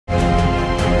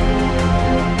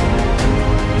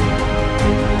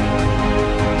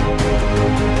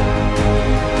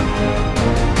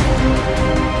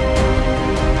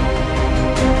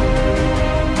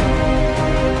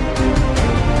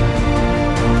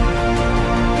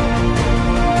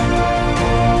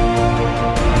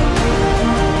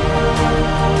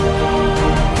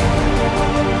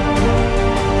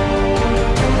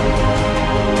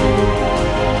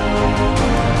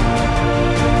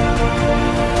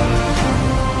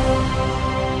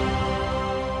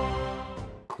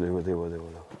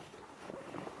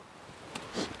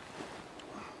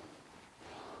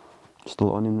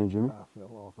Still on him there, Jimmy? I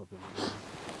fell off up in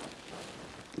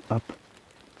the Up.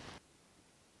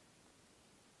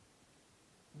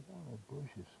 oh,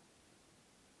 bushes.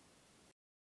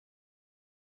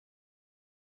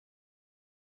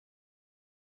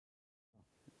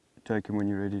 Take him when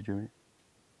you're ready, Jimmy.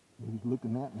 He's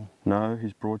looking at me. No,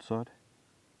 he's broadside.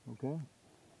 Okay.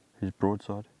 He's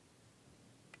broadside.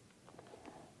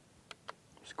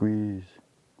 Squeeze.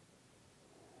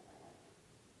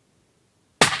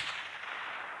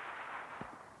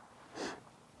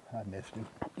 I missed him.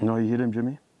 No, you hit him,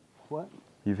 Jimmy. What?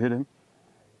 You've hit him.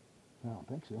 I don't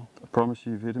think so. I promise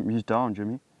you, you've hit him. He's down,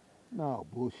 Jimmy. No,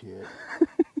 bullshit.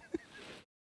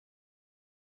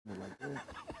 Like that.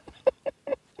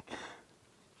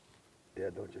 Yeah,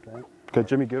 don't you think? Okay,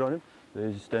 Jimmy, get on him. There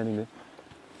he's standing there.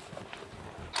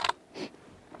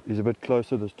 He's a bit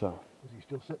closer this time. Is he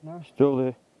still sitting there? Still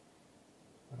there.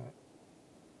 All right.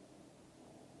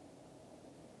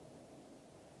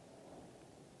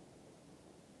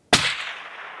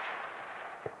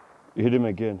 You hit him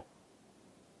again.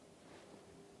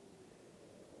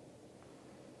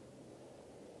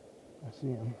 I see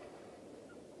him.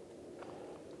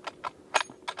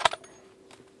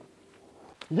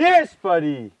 Yes,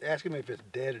 buddy! Ask him if it's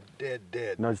dead.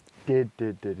 No, it's dead.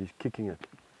 He's kicking it.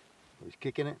 He's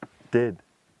kicking it? Dead.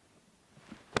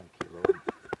 Thank you, Lord.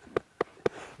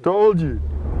 Told you.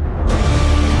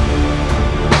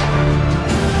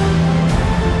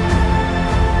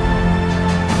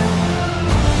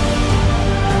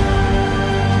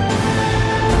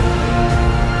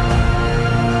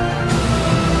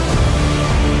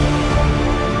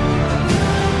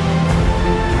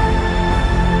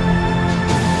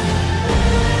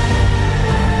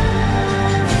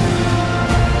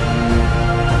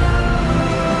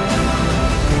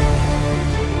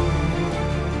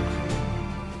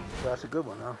 That's a good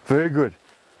one, huh? Very good.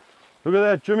 Look at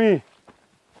that, Jimmy.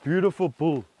 Beautiful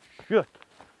bull. Shit.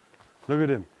 Look at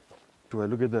him.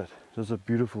 Look at that. That's a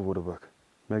beautiful waterbuck.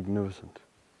 Magnificent.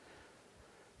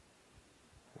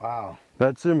 Wow.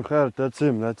 That's him, Gert. That's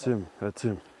him. That's him. That's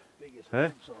him. Biggest Hey?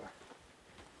 one, sorry.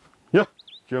 Yeah.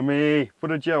 Jimmy,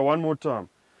 put it here one more time.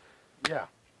 Yeah.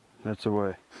 That's the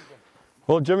way.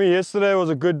 Well, Jimmy, yesterday was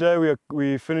a good day.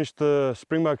 We finished the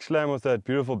springbuck slam with that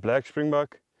beautiful black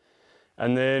springbuck.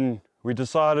 And then we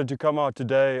decided to come out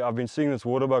today. I've been seeing this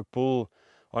waterbuck bull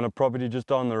on a property just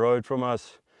down the road from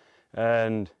us.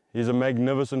 And he's a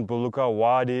magnificent bull. Look how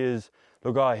wide he is.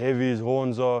 Look how heavy his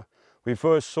horns are. We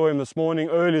first saw him this morning,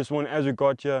 early this morning as we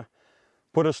got here.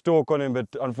 Put a stalk on him, but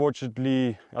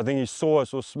unfortunately, I think he saw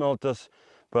us or smelt us,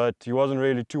 but he wasn't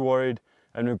really too worried.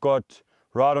 And we got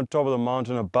right on top of the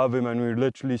mountain above him, and we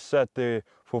literally sat there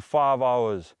for 5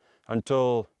 hours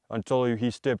until he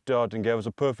stepped out and gave us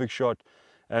a perfect shot.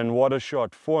 And what a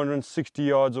shot, 460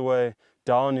 yards away,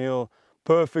 downhill,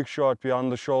 perfect shot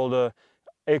behind the shoulder,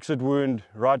 exit wound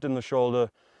right in the shoulder,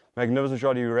 magnificent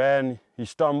shot. He ran, he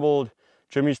stumbled,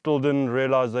 Jimmy still didn't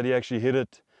realize that he actually hit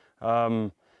it,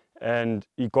 and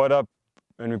he got up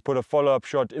and we put a follow-up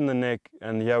shot in the neck,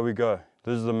 and here we go.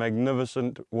 This is a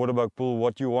magnificent waterbuck bull,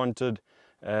 what you wanted,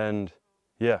 and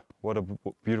yeah, what a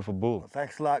beautiful bull. Well,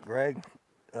 thanks a lot, Greg.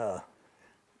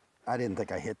 I didn't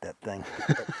think I hit that thing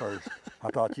at first. I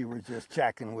thought you were just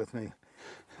jacking with me,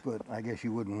 but I guess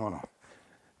you wouldn't want to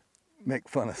make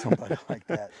fun of somebody like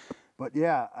that. But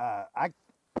yeah,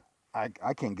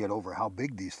 I can't get over how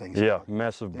big these things are. Yeah,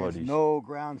 massive There's bodies. no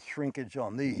ground shrinkage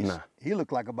on these. Nah. He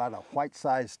looked like about a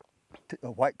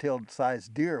white-tailed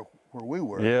sized deer where we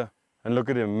were. Yeah, and look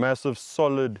at him, massive,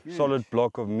 solid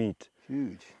block of meat.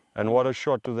 Huge. And what a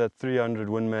shot with that 300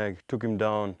 Win Mag, took him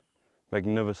down,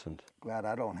 magnificent. Glad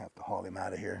I don't have to haul him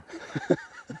out of here.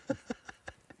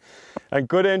 And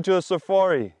good end to a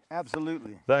safari.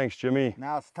 Absolutely. Thanks, Jimmy.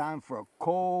 Now it's time for a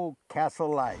cold Castle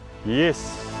Light.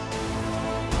 Yes.